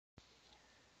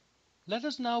Let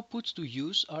us now put to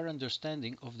use our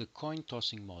understanding of the coin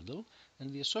tossing model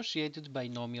and the associated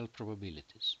binomial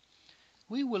probabilities.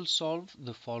 We will solve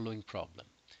the following problem.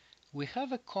 We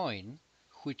have a coin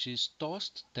which is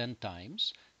tossed 10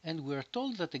 times, and we are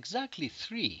told that exactly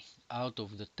 3 out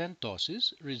of the 10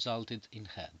 tosses resulted in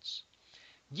heads.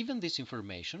 Given this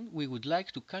information, we would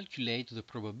like to calculate the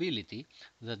probability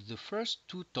that the first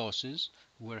 2 tosses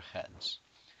were heads.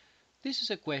 This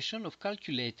is a question of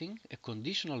calculating a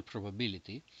conditional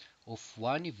probability of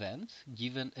one event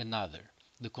given another.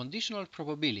 The conditional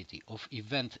probability of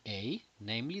event A,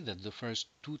 namely that the first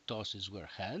 2 tosses were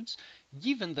heads,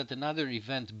 given that another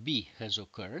event B has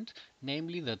occurred,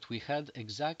 namely that we had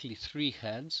exactly 3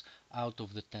 heads out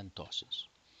of the 10 tosses.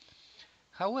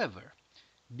 However,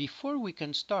 before we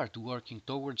can start working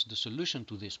towards the solution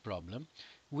to this problem,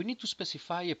 we need to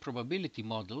specify a probability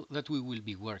model that we will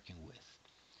be working with.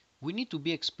 We need to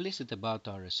be explicit about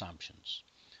our assumptions.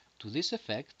 To this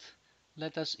effect,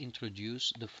 let us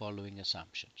introduce the following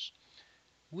assumptions.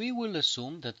 We will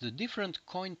assume that the different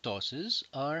coin tosses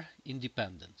are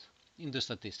independent in the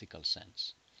statistical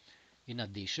sense. In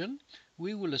addition,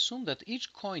 we will assume that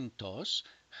each coin toss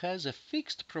has a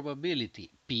fixed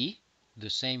probability P, the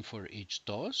same for each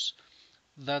toss,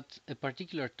 that a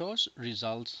particular toss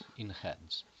results in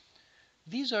heads.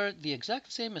 These are the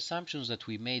exact same assumptions that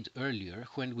we made earlier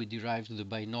when we derived the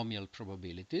binomial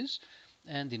probabilities,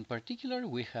 and in particular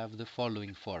we have the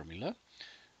following formula,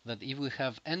 that if we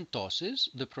have n tosses,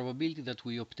 the probability that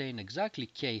we obtain exactly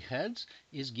k heads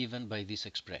is given by this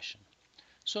expression.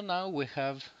 So now we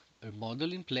have a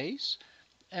model in place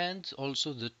and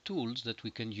also the tools that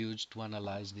we can use to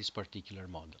analyze this particular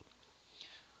model.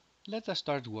 Let us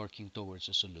start working towards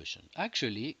a solution.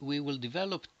 Actually, we will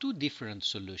develop 2 different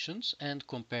solutions and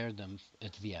compare them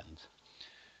at the end.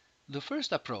 The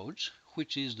first approach,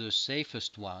 which is the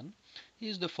safest one,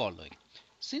 is the following.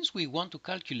 Since we want to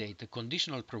calculate a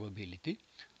conditional probability,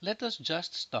 let us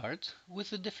just start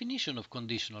with the definition of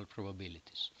conditional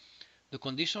probabilities. The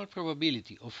conditional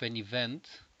probability of an event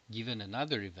given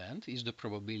another event is the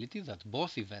probability that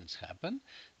both events happen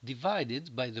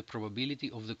divided by the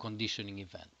probability of the conditioning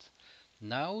event.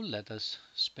 Now let us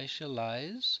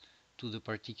specialize to the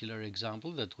particular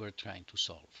example that we're trying to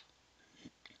solve.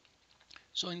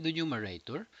 So in the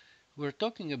numerator, we're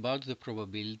talking about the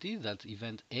probability that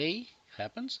event A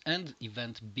happens and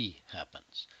event B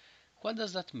happens. What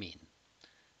does that mean?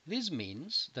 This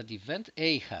means that event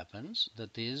A happens,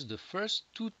 that is, the first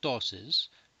 2 tosses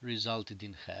resulted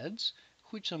in heads,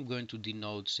 which I'm going to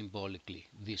denote symbolically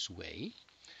this way.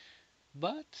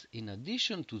 But in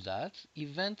addition to that,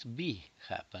 event B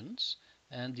happens,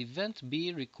 and event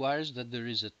B requires that there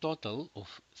is a total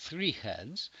of 3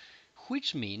 heads,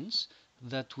 which means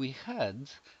that we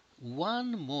had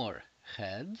one more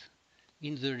head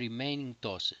in the remaining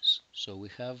tosses. So we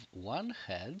have one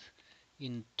head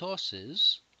in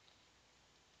tosses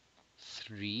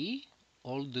 3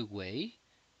 all the way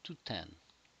to 10.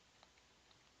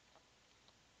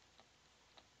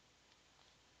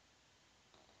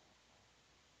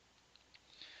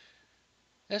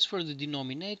 As for the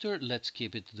denominator, let's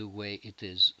keep it the way it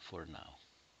is for now.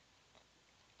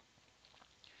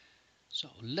 So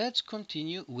let's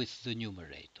continue with the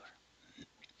numerator.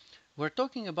 We're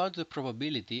talking about the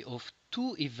probability of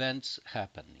 2 events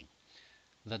happening,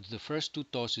 that the first 2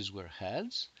 tosses were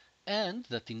heads, and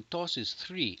that in tosses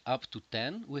 3 up to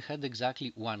 10 we had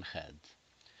exactly one head.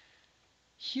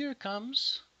 Here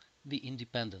comes the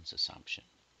independence assumption.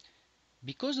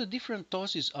 Because the different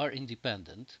tosses are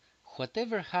independent,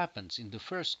 whatever happens in the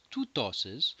first 2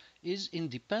 tosses is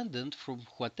independent from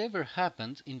whatever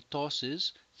happened in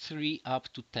tosses 3 up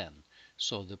to 10.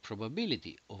 So the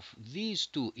probability of these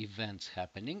 2 events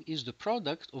happening is the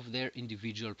product of their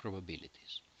individual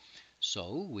probabilities.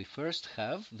 So we first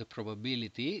have the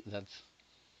probability that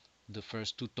the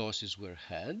first 2 tosses were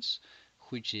heads,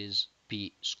 which is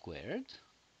p squared,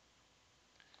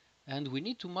 and we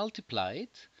need to multiply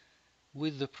it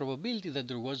with the probability that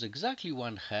there was exactly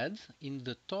one head in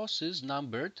the tosses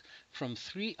numbered from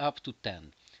 3 up to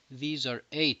 10. These are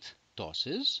 8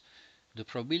 tosses. The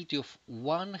probability of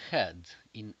one head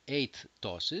in 8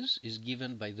 tosses is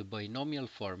given by the binomial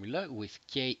formula with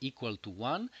k equal to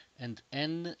 1 and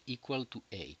n equal to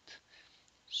 8.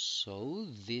 So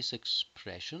this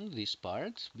expression, this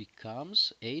part,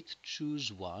 becomes 8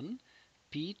 choose 1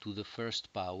 p to the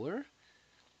first power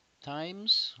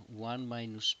times 1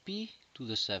 minus p to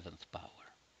the 7th power.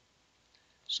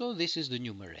 So this is the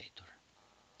numerator.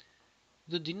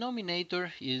 The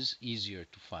denominator is easier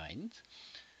to find.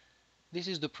 This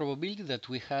is the probability that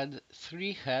we had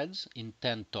 3 heads in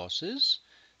 10 tosses.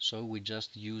 So we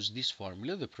just use this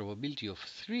formula. The probability of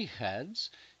 3 heads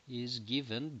is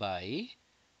given by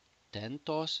 10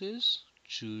 tosses,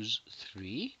 choose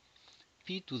 3,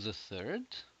 p to the third,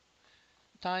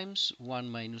 times 1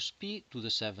 minus p to the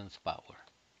 7th power.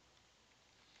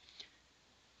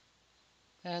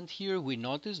 And here we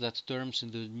notice that terms in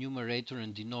the numerator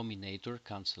and denominator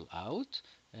cancel out,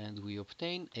 and we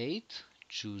obtain 8,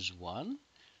 choose 1,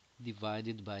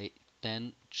 divided by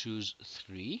 10, choose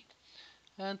 3.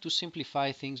 And to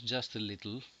simplify things just a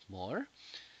little more,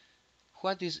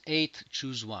 what is 8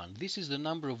 choose 1? This is the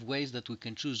number of ways that we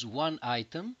can choose one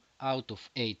item out of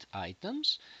 8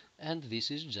 items, and this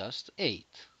is just 8.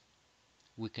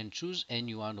 We can choose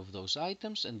any one of those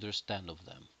items, and there's 10 of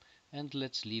them. And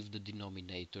let's leave the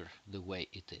denominator the way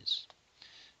it is.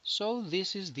 So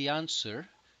this is the answer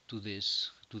to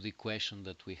the question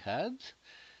that we had.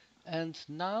 And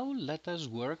now let us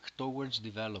work towards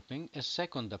developing a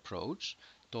second approach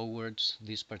towards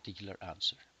this particular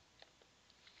answer.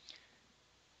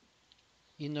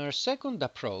 In our second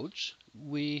approach,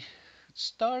 we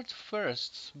start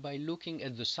first by looking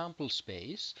at the sample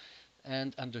space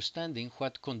and understanding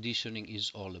what conditioning is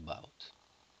all about.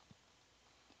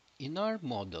 In our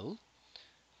model,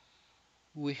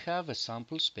 we have a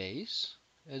sample space.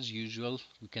 As usual,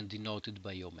 we can denote it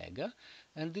by omega,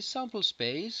 and this sample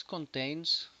space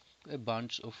contains a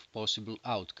bunch of possible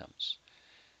outcomes.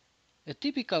 A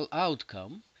typical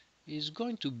outcome is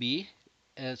going to be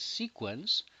a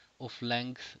sequence of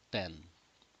length 10.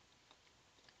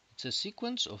 It's a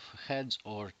sequence of heads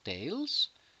or tails,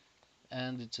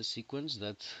 and it's a sequence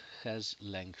that has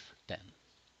length 10.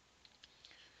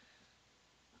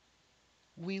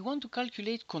 We want to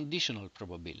calculate conditional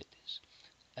probabilities,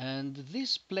 and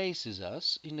this places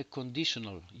us in a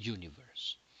conditional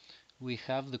universe. We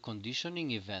have the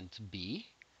conditioning event B,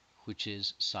 which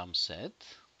is some set,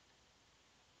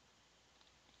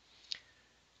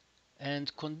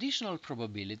 and conditional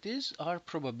probabilities are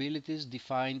probabilities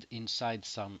defined inside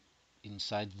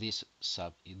this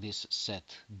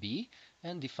set B,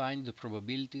 and define the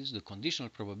probabilities, the conditional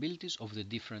probabilities of the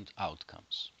different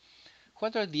outcomes.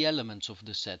 What are the elements of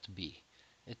the set B?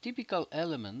 A typical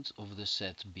element of the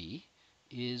set B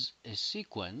is a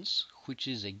sequence which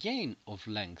is again of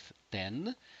length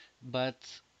 10, but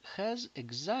has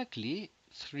exactly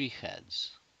 3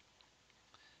 heads.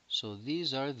 So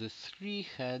these are the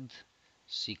 3-head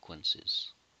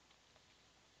sequences.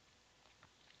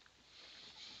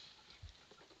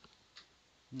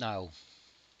 Now,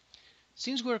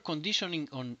 since we're conditioning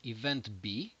on event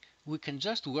B, we can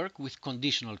just work with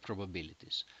conditional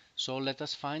probabilities. So let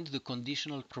us find the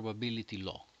conditional probability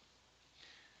law.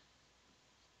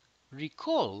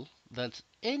 Recall that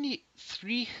any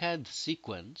 3-head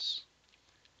sequence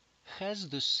has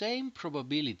the same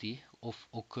probability of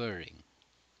occurring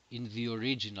in the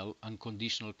original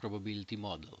unconditional probability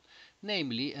model.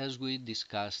 Namely, as we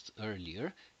discussed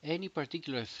earlier, any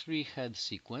particular 3-head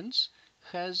sequence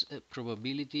has a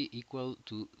probability equal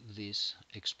to this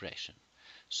expression.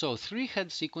 So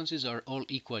 3-head sequences are all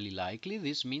equally likely.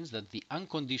 This means that the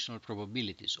unconditional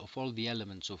probabilities of all the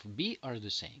elements of B are the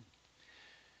same.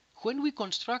 When we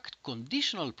construct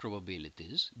conditional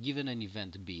probabilities given an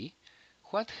event B,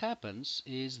 what happens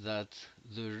is that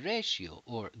the ratio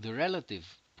or the relative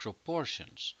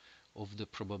proportions of the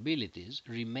probabilities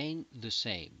remain the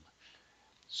same.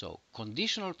 So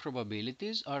conditional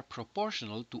probabilities are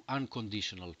proportional to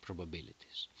unconditional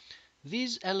probabilities.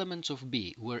 These elements of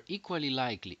B were equally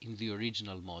likely in the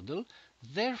original model,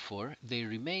 therefore they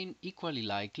remain equally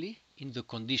likely in the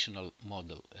conditional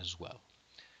model as well.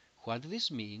 What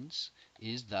this means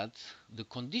is that the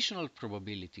conditional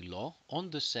probability law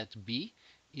on the set B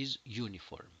is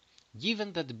uniform.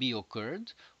 Given that B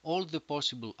occurred, all the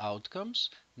possible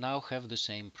outcomes now have the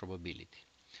same probability.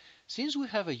 Since we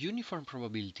have a uniform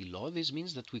probability law, this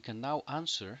means that we can now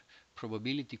answer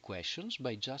probability questions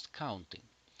by just counting.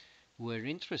 We're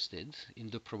interested in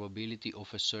the probability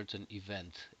of a certain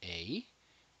event A,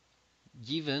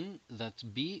 given that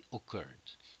B occurred.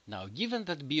 Now, given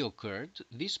that B occurred,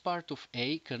 this part of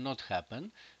A cannot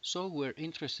happen, so we're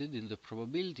interested in the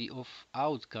probability of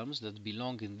outcomes that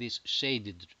belong in this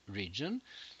shaded region,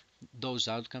 those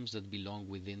outcomes that belong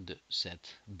within the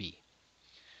set B.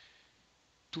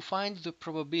 To find the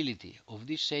probability of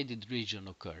this shaded region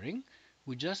occurring,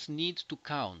 we just need to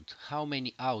count how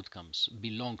many outcomes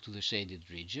belong to the shaded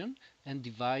region and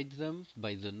divide them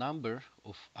by the number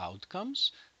of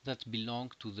outcomes that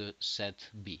belong to the set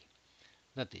B.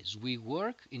 That is, we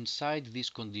work inside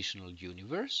this conditional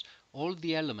universe. All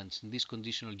the elements in this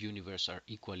conditional universe are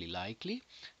equally likely,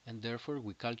 and therefore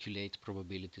we calculate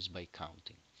probabilities by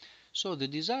counting. So the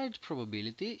desired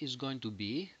probability is going to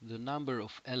be the number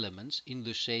of elements in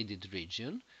the shaded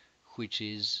region, which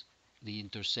is the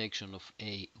intersection of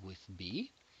A with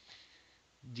B,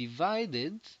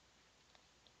 divided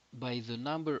by the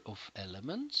number of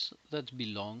elements that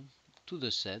belong to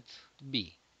the set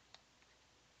B.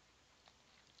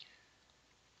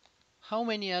 How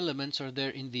many elements are there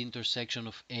in the intersection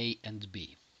of A and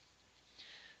B?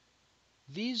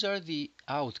 These are the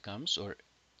outcomes or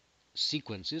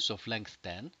sequences of length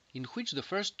 10 in which the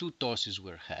first two tosses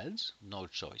were heads, no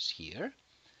choice here,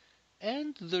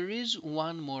 and there is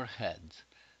one more head.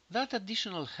 That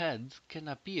additional head can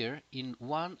appear in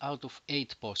 1 out of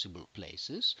 8 possible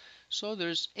places, so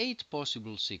there's 8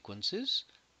 possible sequences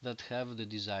that have the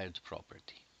desired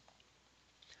property.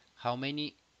 How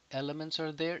many elements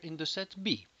are there in the set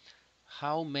B?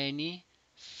 How many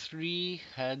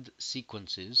 3-head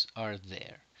sequences are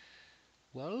there?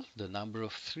 Well, the number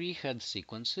of 3-head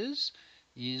sequences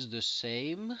is the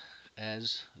same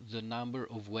as the number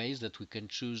of ways that we can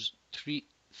choose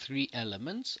three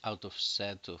elements out of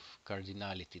set of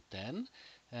cardinality 10,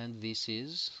 and this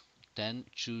is 10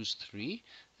 choose 3,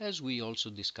 as we also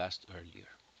discussed earlier.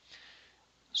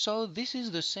 So this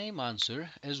is the same answer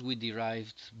as we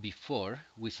derived before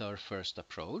with our first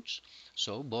approach.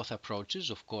 So both approaches,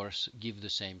 of course, give the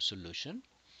same solution.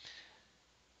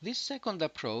 This second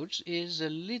approach is a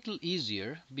little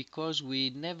easier because we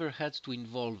never had to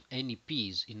involve any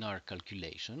p's in our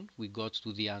calculation. We got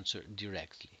to the answer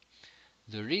directly.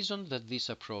 The reason that this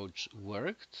approach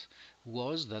worked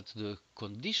was that the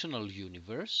conditional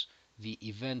universe, the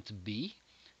event B,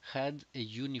 had a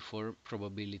uniform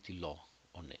probability law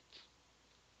on it.